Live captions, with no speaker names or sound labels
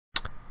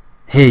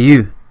Hey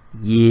you.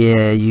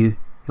 Yeah, you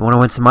wanna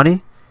win some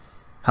money?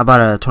 How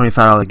about a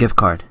 $25 gift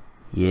card?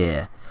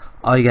 Yeah.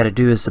 All you gotta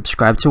do is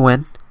subscribe to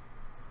win,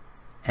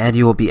 and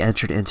you will be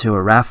entered into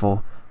a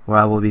raffle where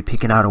I will be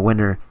picking out a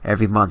winner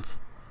every month.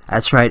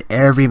 That's right,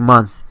 every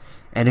month.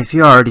 And if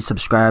you're already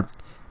subscribed,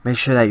 make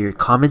sure that you're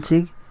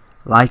commenting,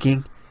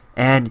 liking,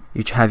 and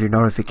you have your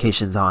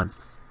notifications on.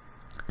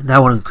 And that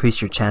will increase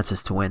your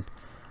chances to win.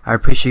 I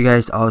appreciate you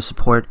guys, all the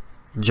support.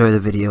 Enjoy the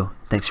video.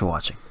 Thanks for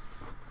watching.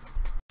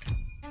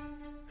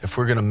 If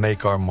we're gonna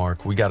make our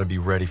mark, we gotta be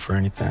ready for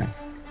anything.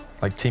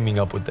 Like teaming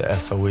up with the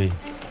S.O.E,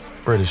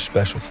 British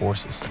Special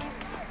Forces.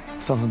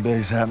 Something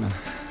big's happening.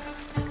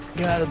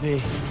 Gotta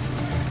be.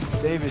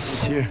 Davis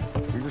is here.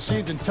 We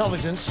received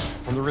intelligence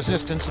from the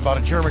resistance about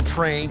a German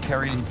train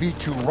carrying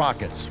V2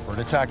 rockets for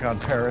an attack on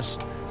Paris,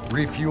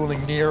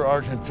 refueling near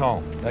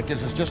Argenton. That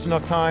gives us just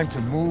enough time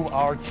to move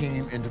our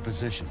team into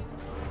position.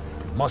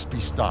 It must be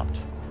stopped.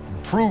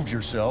 You proved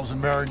yourselves in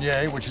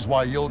Marigny, which is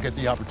why you'll get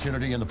the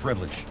opportunity and the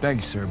privilege.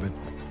 Thank you, sir, but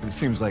it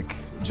seems like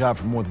a job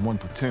for more than one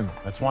platoon.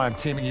 That's why I'm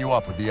teaming you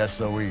up with the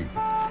S.O.E.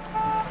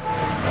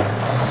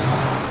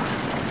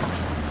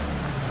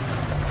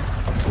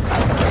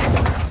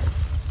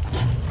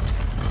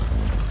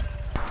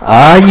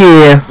 Ah,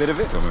 yeah. Bit of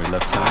it. Don't worry,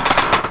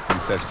 Lieutenant. We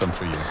saved some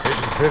for you.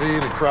 Agents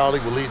Vivian and Crowley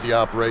will lead the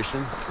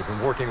operation. We've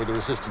been working with the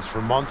resistance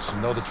for months and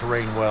know the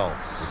terrain well.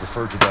 We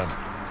refer to them.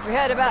 We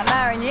heard about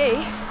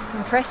Marigny.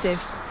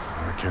 Impressive.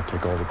 I can't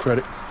take all the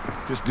credit.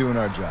 Just doing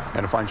our job.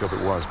 And a fine job it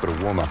was, but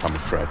a warm-up, I'm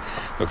afraid.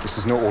 Look, this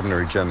is no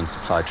ordinary German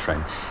supply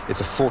train. It's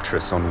a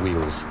fortress on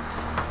wheels.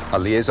 Our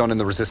liaison in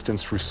the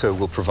resistance, Rousseau,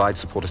 will provide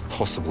support if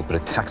possible, but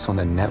attacks on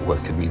their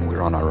network could mean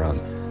we're on our own.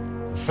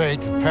 The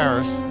fate of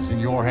Paris is in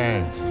your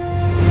hands.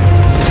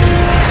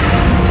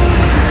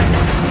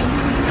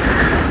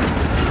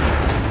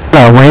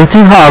 Way to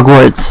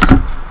Hogwarts.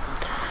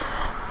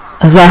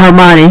 Is that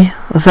Hermione?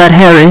 Is that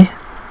Harry?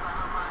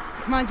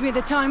 Reminds me of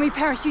the time we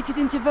parachuted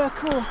into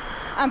Vercors.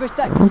 Ambushed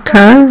that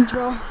Okay.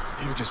 control.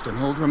 You're just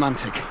an old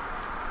romantic.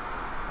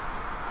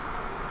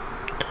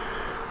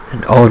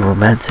 An old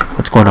romantic.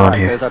 What's going on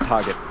here? There's our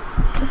target.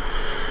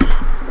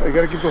 You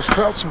gotta give those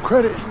Krauts some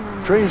credit.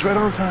 Train's right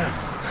on time.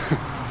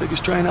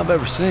 Biggest train I've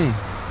ever seen.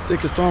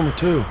 Thickest armor,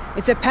 too.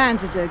 It's a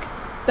Panzerzug.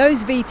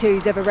 Those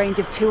V2s have a range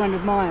of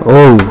 200 miles.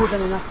 Oh. More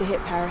than enough to hit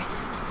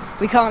Paris.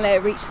 We can't let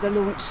it reach the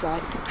launch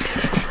site.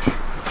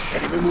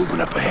 Enemy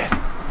movement up ahead.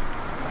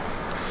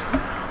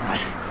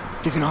 Alright.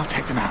 Vivian, I'll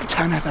take them out.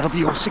 Turner, that'll be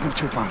your signal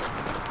to advance.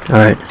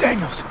 Alright.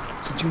 Daniels,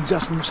 since you and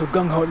Zussman were so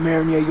gung-ho at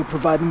Marigny, you'll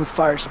provide them with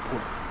fire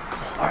support.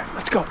 Come on. Alright,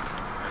 let's go.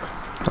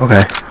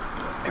 Okay.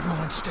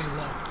 Everyone stay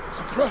low.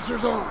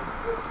 Suppressors on.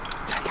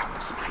 Take out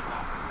the sniper.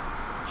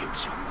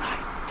 Use your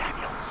knife,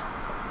 Daniels.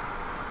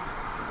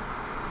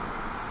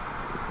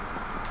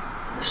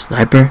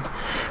 Sniper?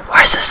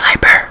 Where's the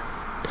sniper?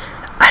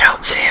 I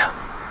don't see him.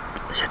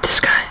 Is it this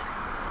guy?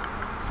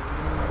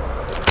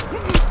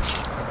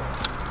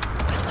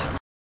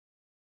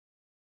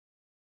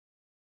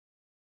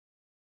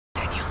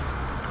 Daniels.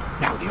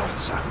 Now the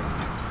officer.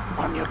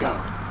 On you go.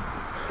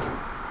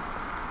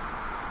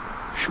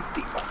 Shoot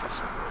the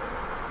officer.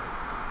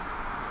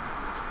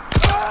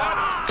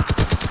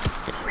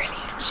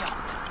 Brilliant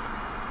shot.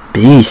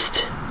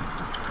 Beast.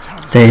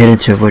 Stay hidden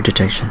to avoid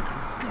detection.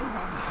 Go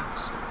around the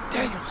house.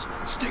 Daniels,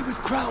 stay with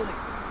Crowley.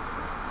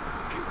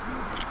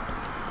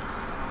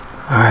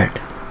 Alright.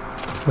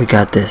 We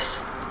got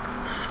this.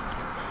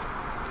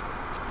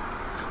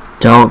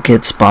 Don't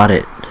get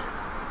spotted.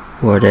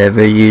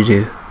 Whatever you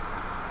do.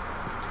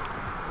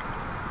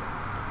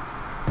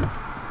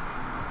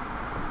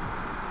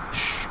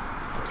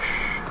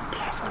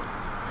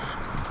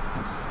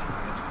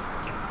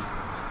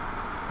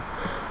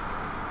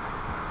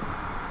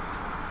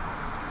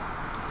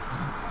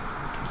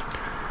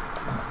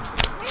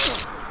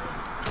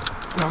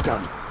 Well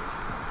done.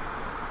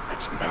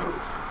 Let's move.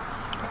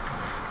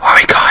 Where are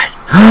we going?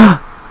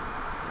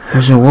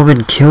 There's a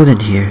woman killed in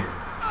here.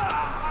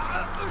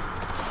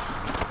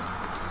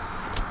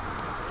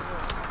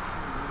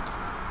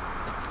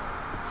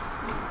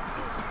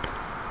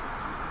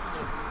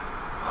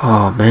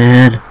 Oh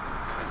man.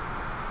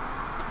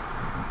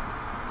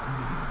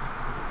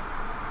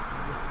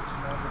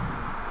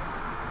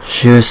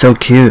 She was so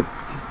cute.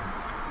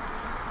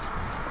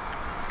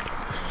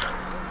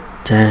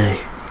 Dang.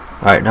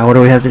 Alright, now what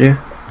do we have to do?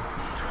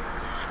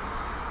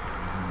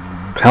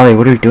 Callie,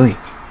 what are we doing?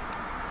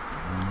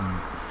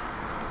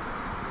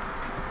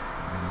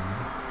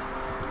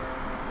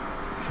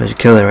 Should I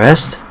kill the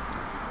rest?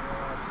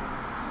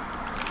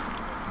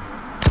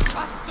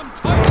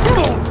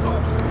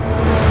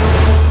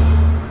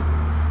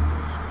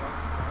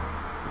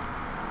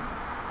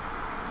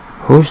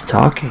 Who's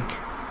talking?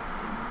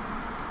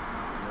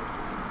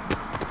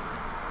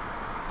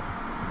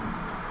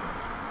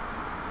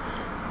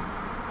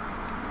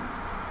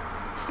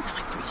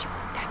 Sniper is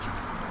yours,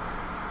 Daniels.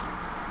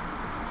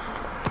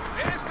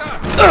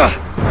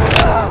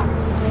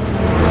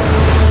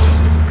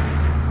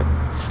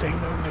 Stay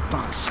low and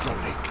advance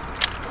slowly.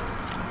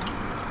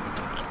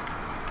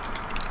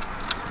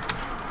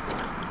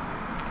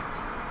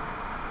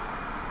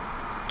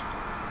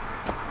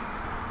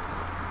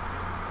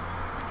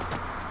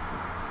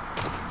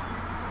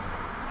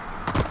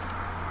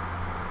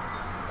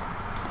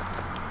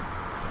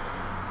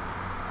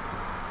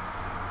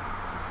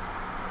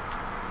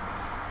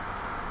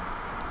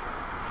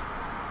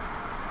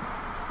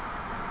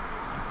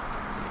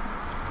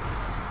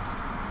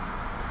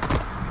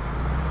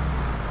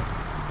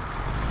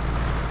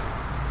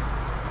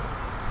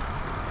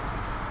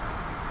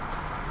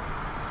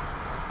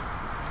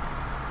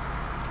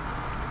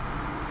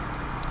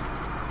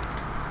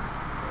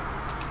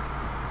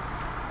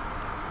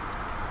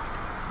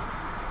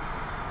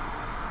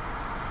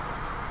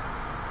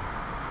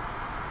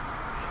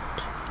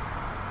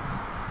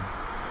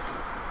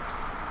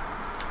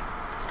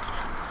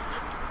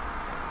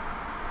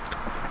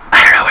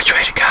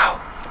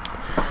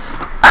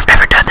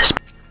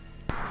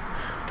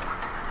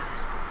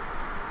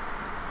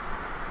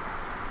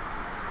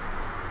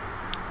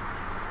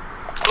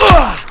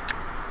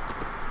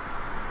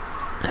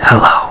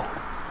 Hello.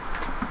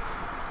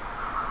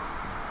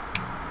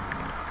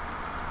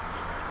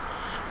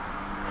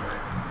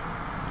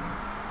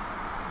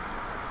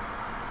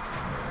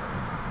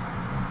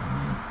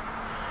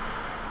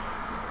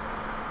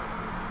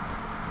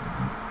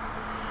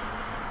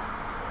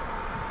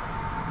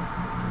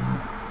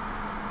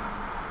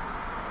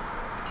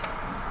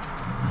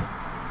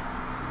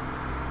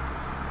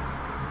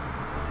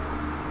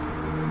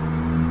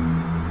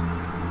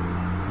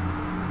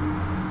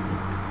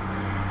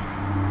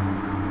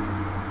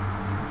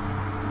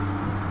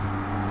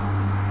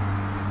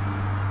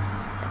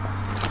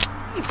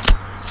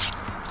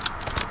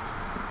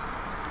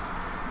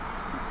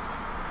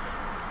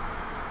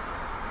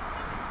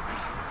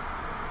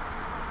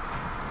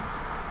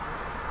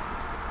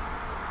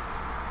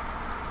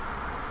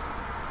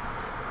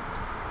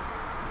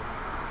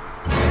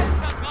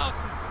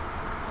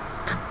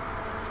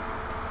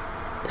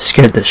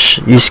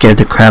 You scared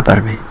the crap out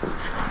of me.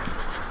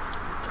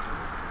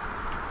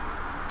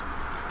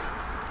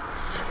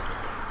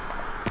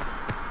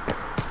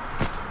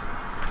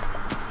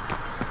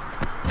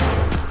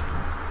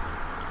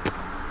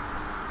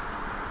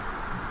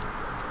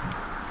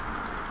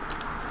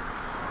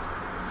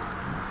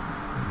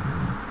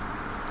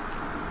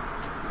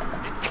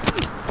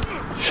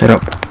 Shut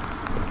up.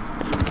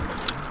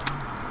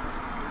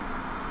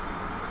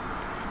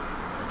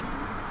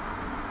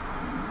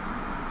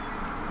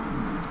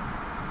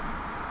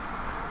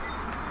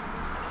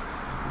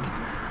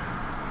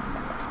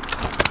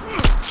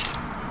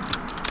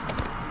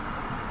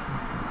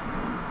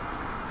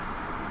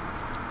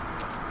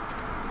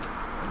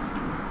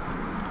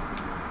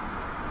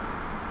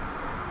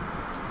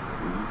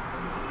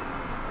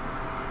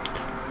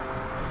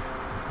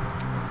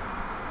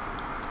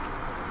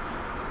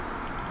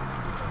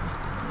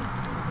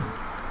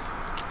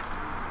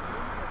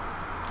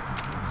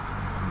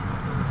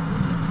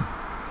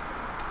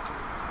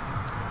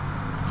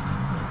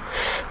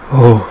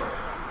 Oh.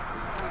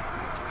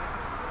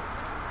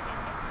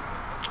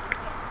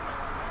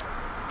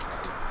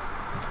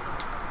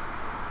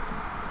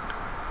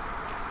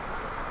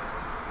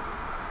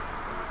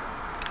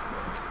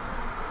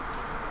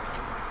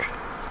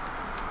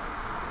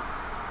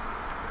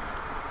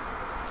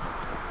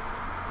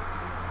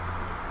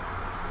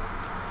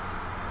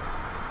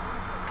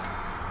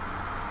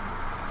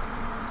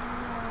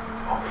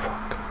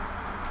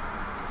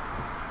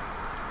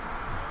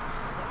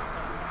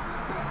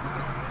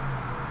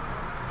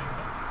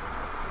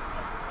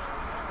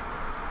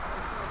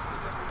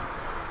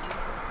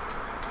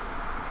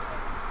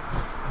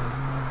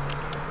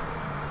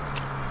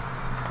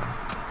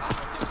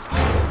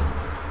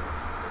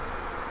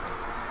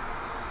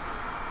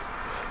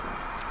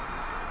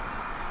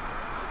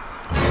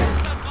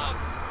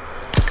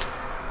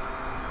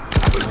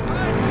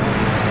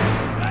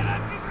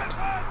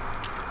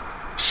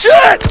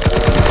 Shit!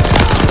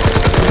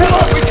 Come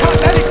on, we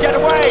can't let it get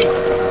away!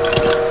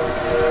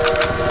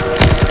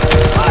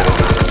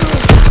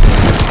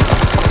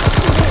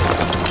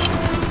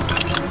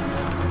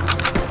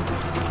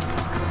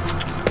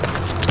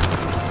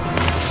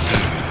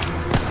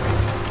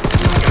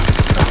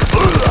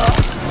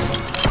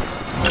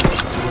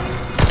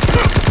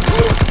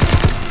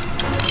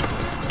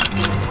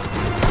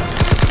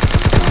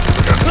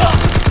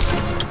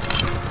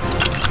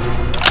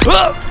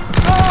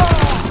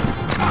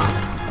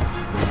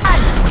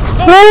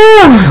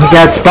 We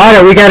got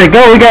spotted. We gotta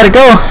go. We gotta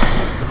go.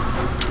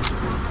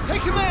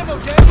 Take your ammo,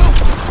 Daniel!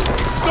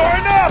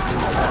 Storing up!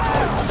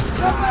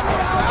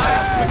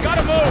 We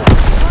gotta move!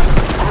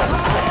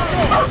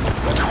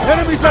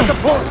 Enemies at the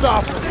post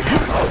office!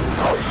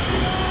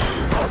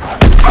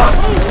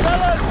 Move,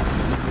 fellas!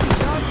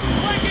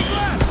 Flanking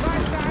left!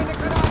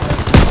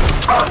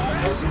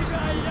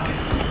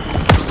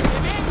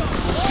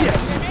 Shit!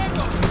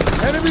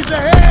 Enemies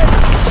ahead!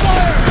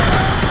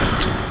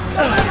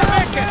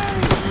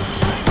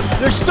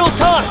 There's still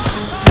time!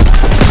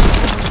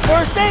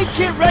 First aid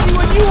kit ready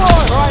when you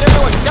are! Alright,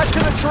 everyone, get to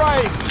the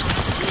train!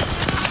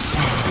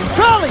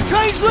 Charlie,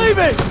 train's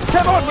leaving!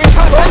 Come on, we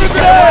can't let it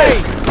get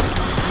away!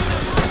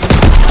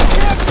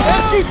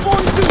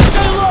 MT-42,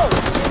 stay low!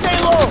 Stay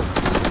low!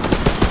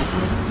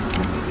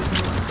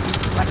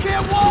 I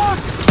can't walk!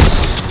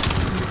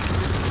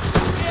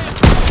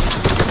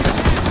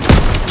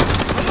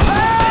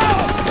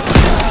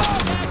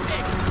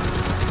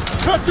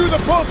 Cut through the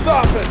post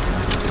office!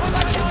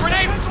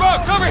 Grenade and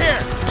smokes, over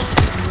here!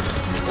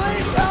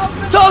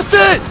 Toss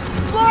it!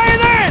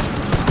 Flying in!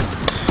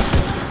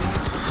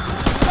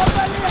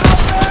 Somebody help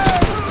me!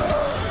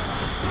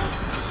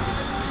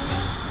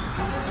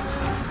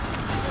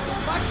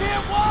 I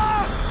can't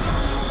walk!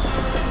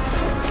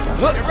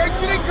 Look! You're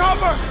exiting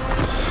cover!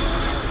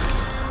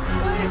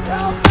 Please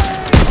help me!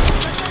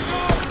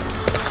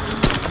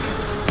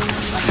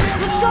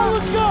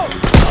 Let's go!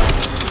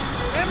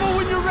 Ammo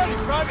when you're ready,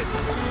 Private!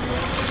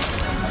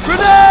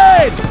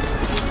 Grenade!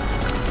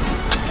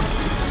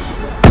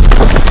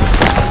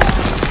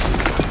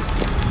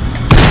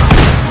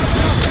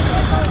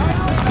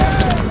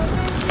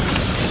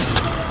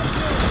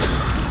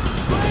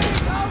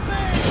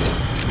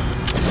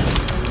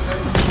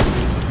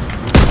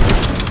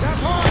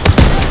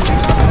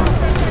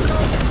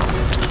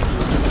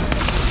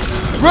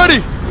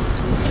 Ready!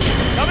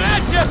 Coming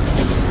at you!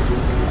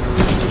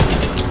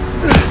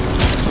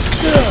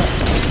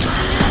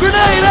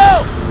 Grenade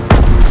out!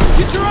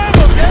 Get your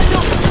ammo,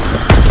 Daniel!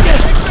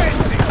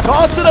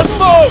 Toss it a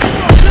smoke!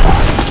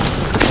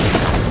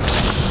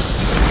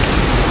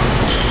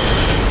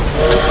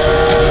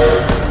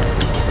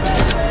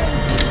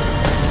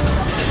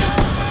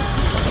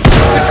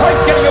 The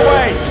train's getting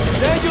away!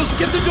 Daniels,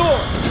 get the door!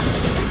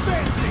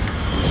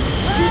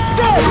 He's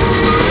dead!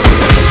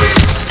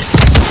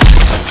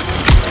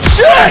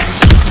 Shit!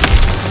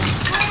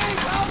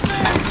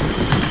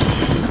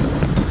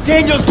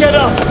 Daniels, get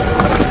up!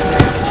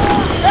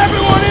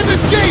 Everyone in the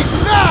Jeep,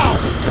 now!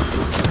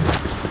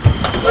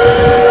 We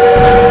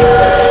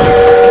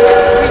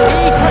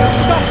need to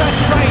stop that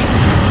train!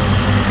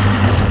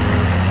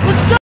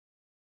 Let's go!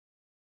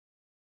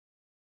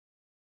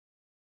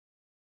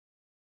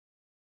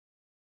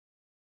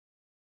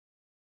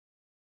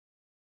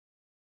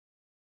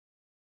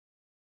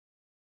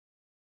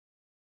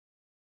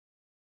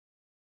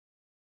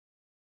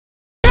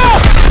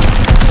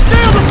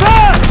 Stay on the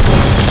path!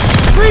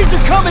 Trees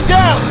are coming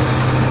down!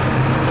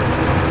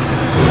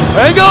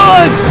 Hang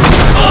on!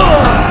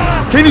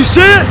 Can you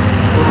see it?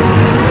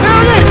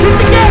 There it is! Hit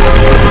the gas!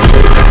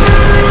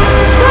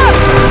 Run!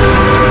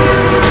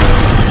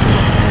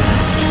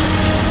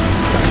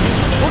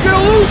 We're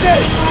gonna lose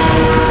it!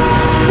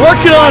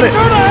 Working on it!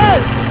 Turn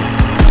ahead!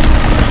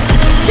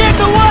 Get in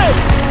the way!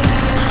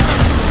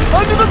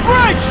 Under the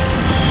bridge!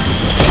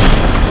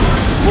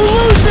 We're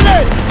losing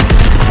it!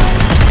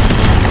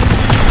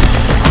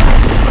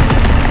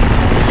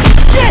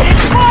 Shit!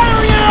 It's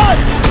firing at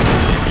us!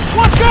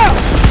 Watch out!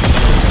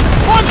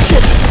 Punch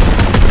it!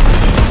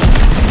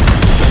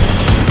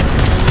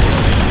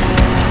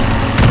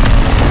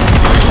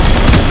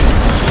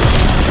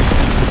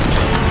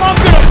 I'm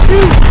gonna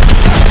puke!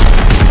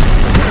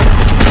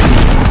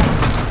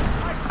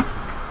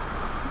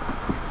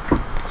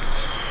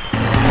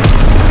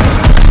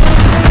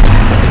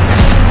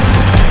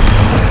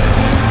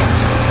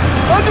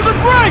 Under the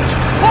bridge!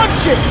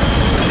 Punch it!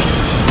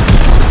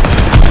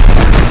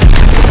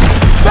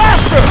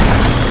 Faster!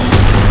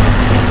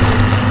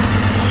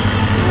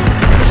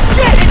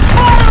 Shit! It's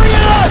firing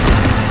at us!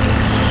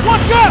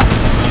 Watch out!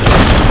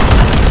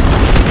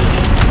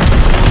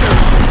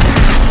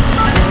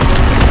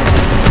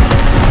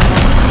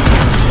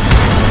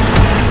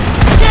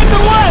 Get in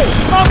the way!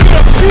 I'm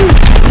gonna puke!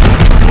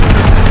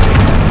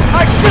 I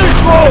should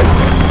have rolled!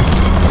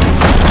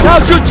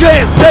 Now's your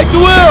chance! Take the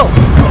wheel!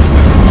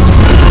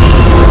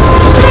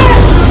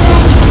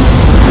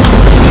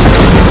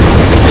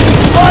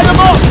 Light him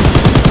up!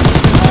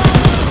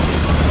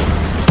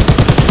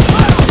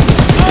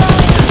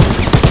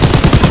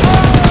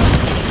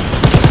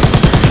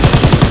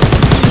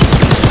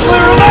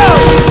 Clear him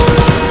out!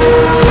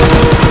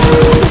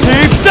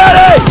 Keep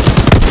steady!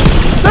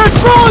 They're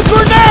throwing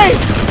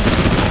grenades!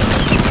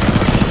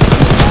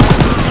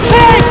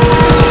 Hey!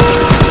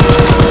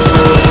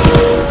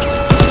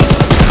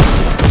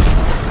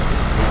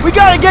 We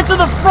gotta get to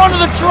the front of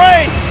the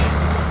train!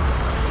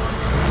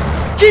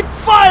 Keep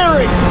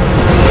firing!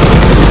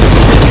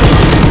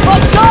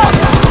 Up top!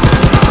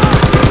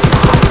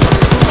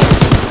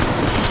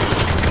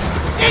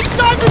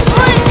 Inside the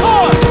train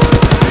car!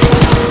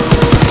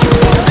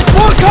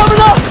 More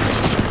coming up!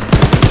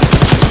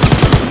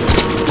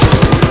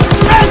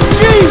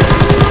 SG!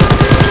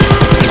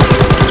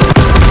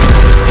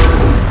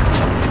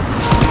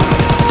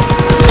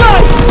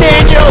 Nice,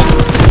 Daniel!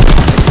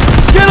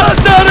 Get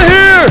us out of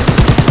here!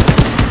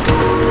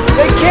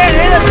 They can't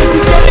hit us if we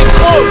get in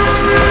close!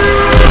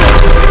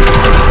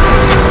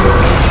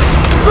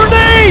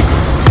 Grenade!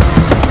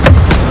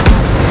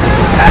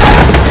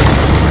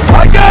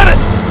 I got it!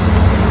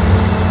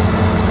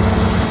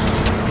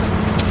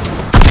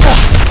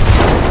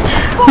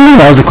 Ooh,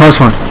 that was a close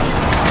one.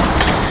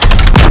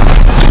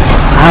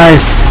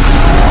 Nice.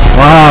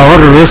 Wow, what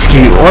a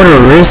risky thing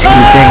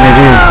to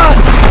do.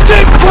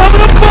 Jeep's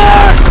coming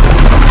apart!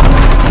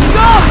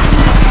 Stop!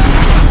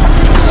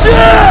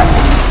 Shit!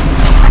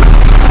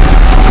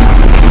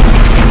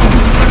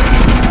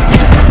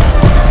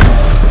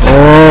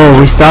 Oh,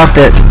 we stopped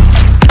it.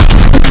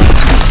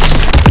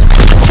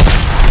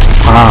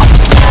 Wow.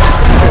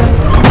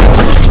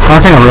 I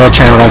don't think a real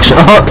train would actually...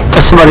 Oh,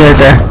 there's somebody right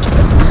there.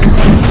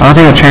 I don't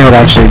think a train would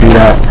actually do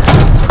that.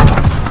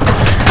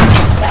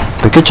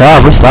 But good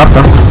job, we stopped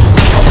them.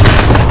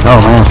 Oh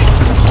man.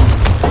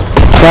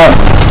 Stop.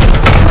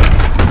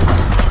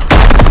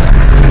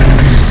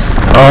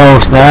 Oh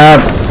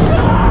snap.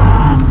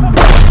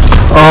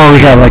 Oh, we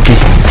got lucky.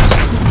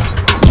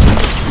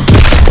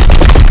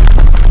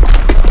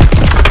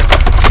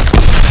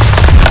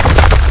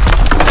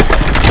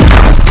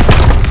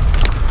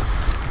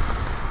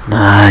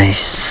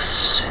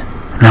 Nice.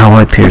 Now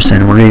what,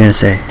 Pearson? What are you gonna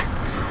say?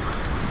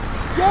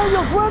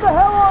 Daniel, where the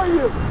hell are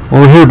you?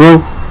 Over here,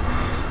 bro.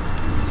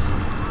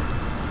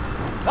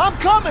 I'm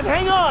coming,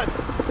 hang on!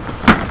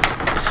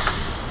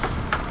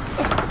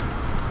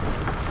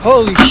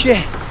 Holy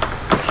shit.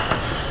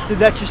 Did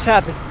that just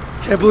happen?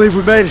 Can't believe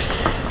we made it.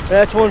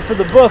 That's one for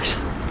the books.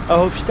 I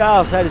hope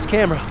Styles had his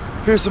camera.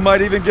 Pearson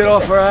might even get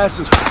off our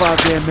asses for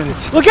 5 damn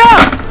minutes. Look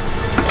out!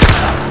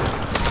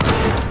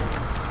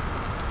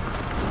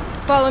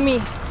 Follow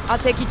me. I'll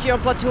take you to your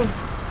platoon.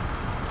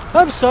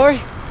 I'm sorry.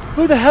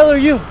 Who the hell are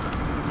you?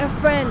 A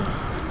friend.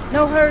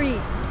 No hurry.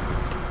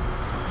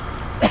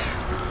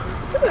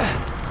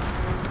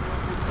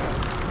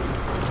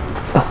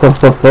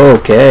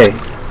 Okay.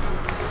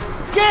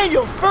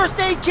 Daniel, first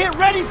aid kit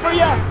ready for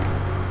ya!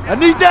 I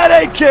need that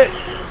aid kit!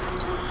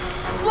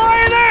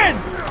 Flying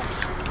in!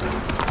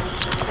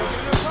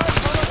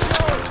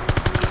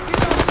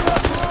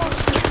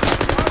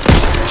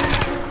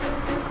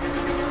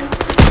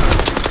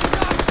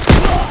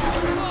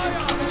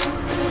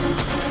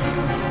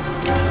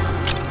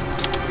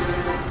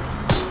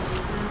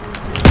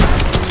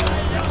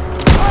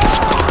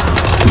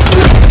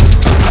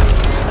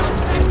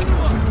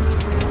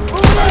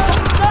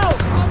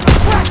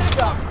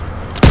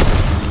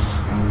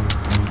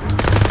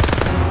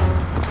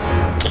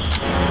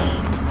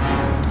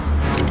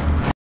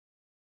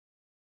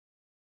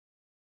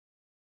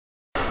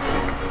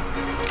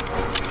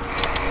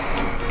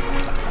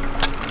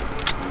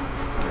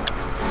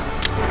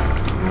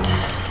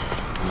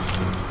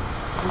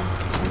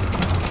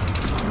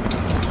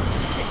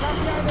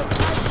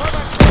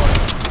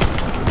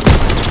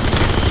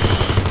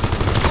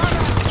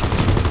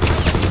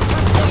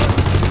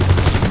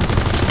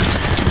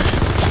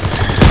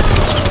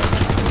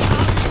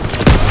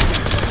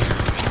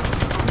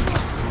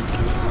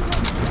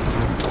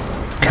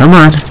 Come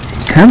on,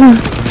 come on.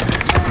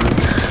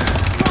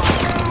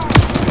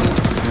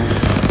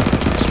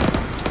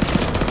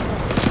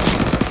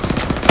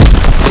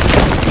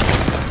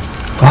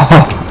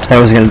 Oh, I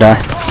was gonna die.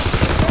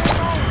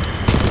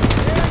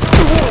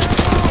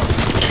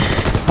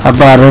 I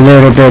bought a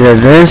little bit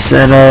of this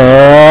and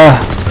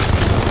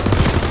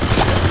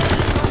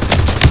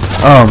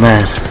oh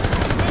man.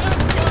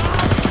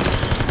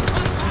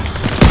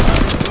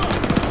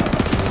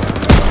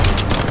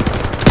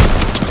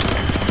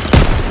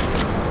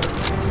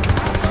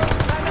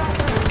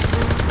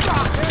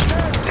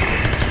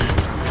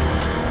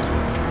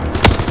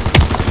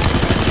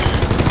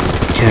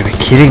 You gotta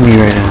be kidding me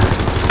right now.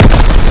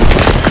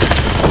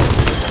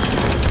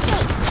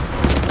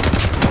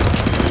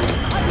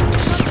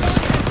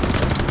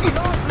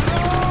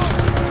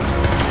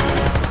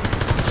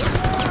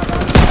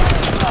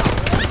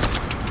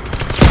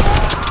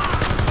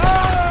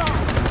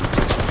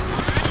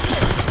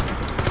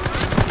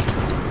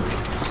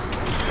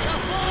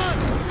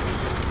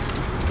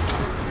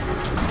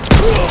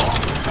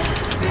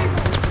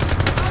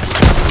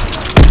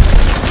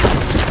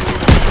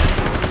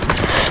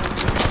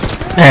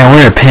 Man,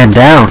 we're pinned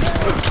down.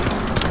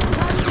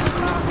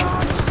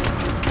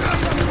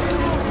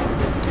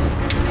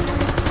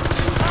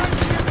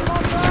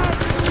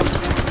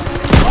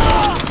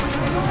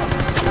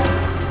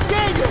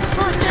 Daniel,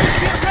 first aid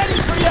kit ready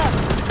for ya!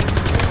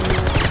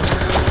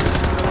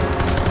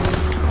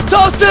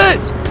 Toss it!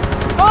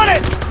 On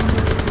it!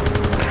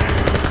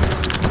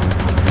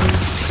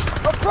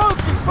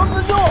 Approaching from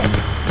the north!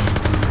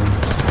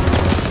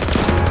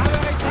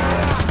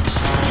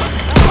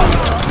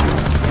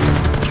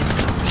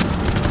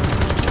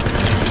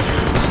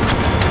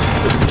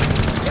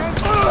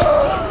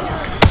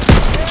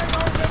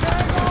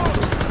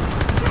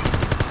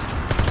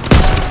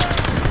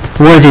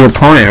 Worthy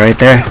opponent right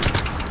there.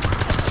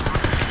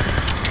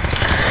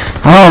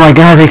 Oh my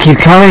god, they keep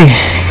coming.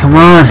 Come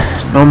on,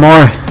 no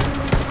more.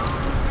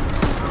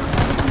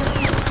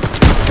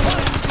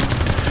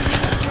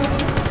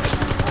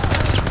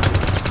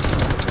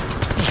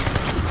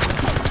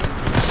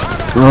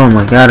 Oh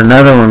my god,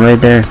 another one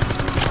right there.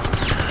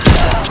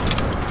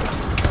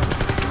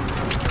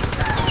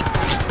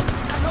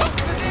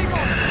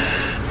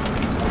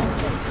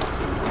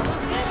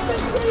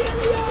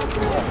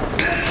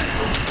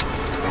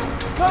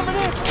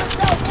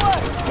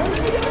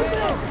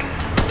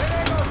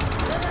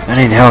 I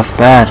need health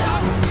bad.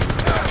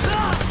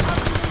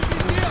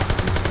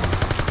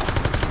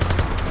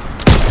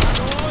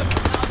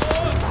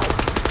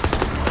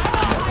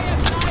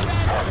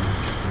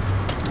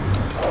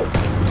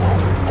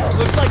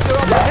 Looks like they're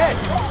up ahead.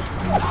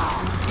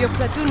 Your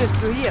platoon is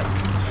through here.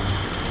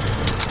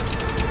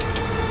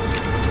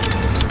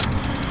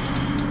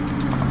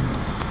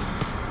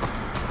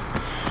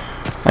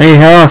 I need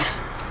health.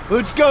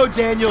 Let's go,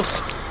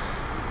 Daniels.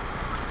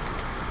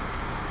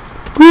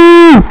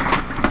 Woo!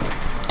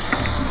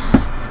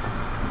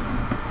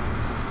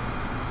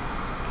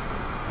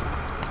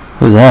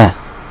 Who's that?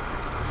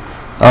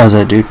 Oh, is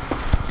that dude?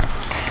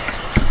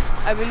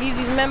 I believe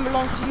these men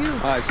belong to you.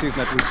 Hi, Sue's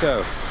met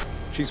Rousseau.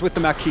 She's with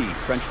the Maquis,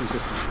 French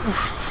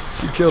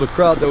resistance. She killed a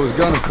crowd that was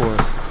gunning for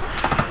us.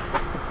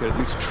 We'll at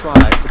least try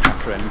to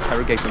capture and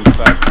interrogate them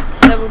first.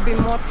 There will be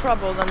more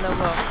trouble than there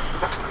will.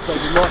 So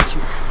we lost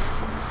you.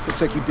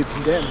 Looks like you did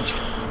some damage.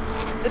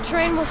 The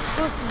train was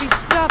supposed to be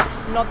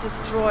stopped, not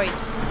destroyed.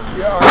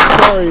 Yeah,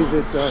 I'm sorry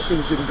that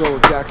things didn't go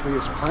exactly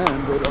as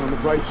planned, but on the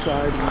bright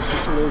side, we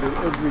just alerted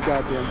every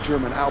goddamn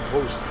German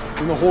outpost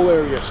in the whole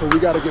area, so we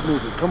gotta get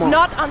moving. Come on.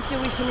 Not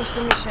until we finish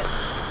the mission.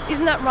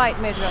 Isn't that right,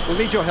 Major? We'll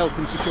need your help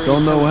in securing...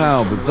 Don't know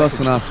how, but Zus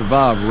and I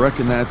survived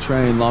wrecking that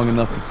train long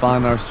enough to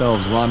find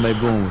ourselves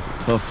rendezvousing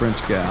with a tough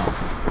French gal.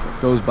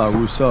 Goes by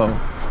Rousseau.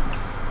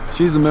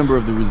 She's a member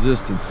of the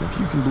Resistance, and if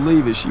you can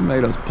believe it, she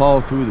made us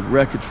paw through the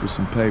wreckage for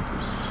some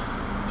papers.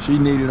 She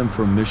needed them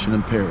for a mission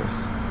in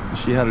Paris. And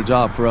she had a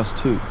job for us,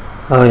 too.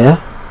 Oh, yeah?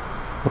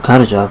 What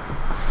kind of job?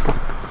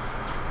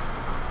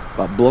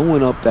 By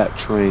blowing up that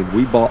train,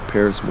 we bought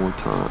Paris more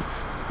time.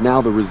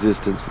 Now the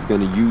Resistance is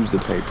going to use the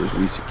papers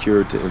we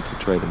secured to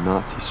infiltrate a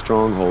Nazi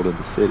stronghold in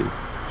the city.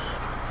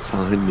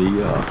 Sign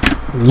me up.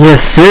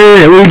 Yes,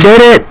 sir! We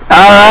did it!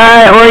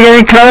 Alright, we're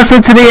getting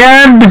closer to the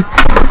end!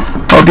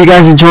 Hope you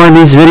guys enjoying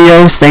these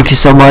videos. Thank you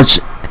so much.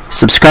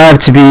 Subscribe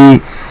to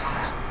be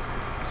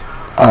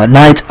a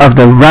Knight of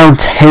the Round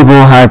Table.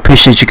 I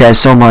appreciate you guys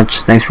so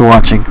much. Thanks for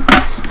watching.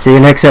 See you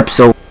next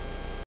episode.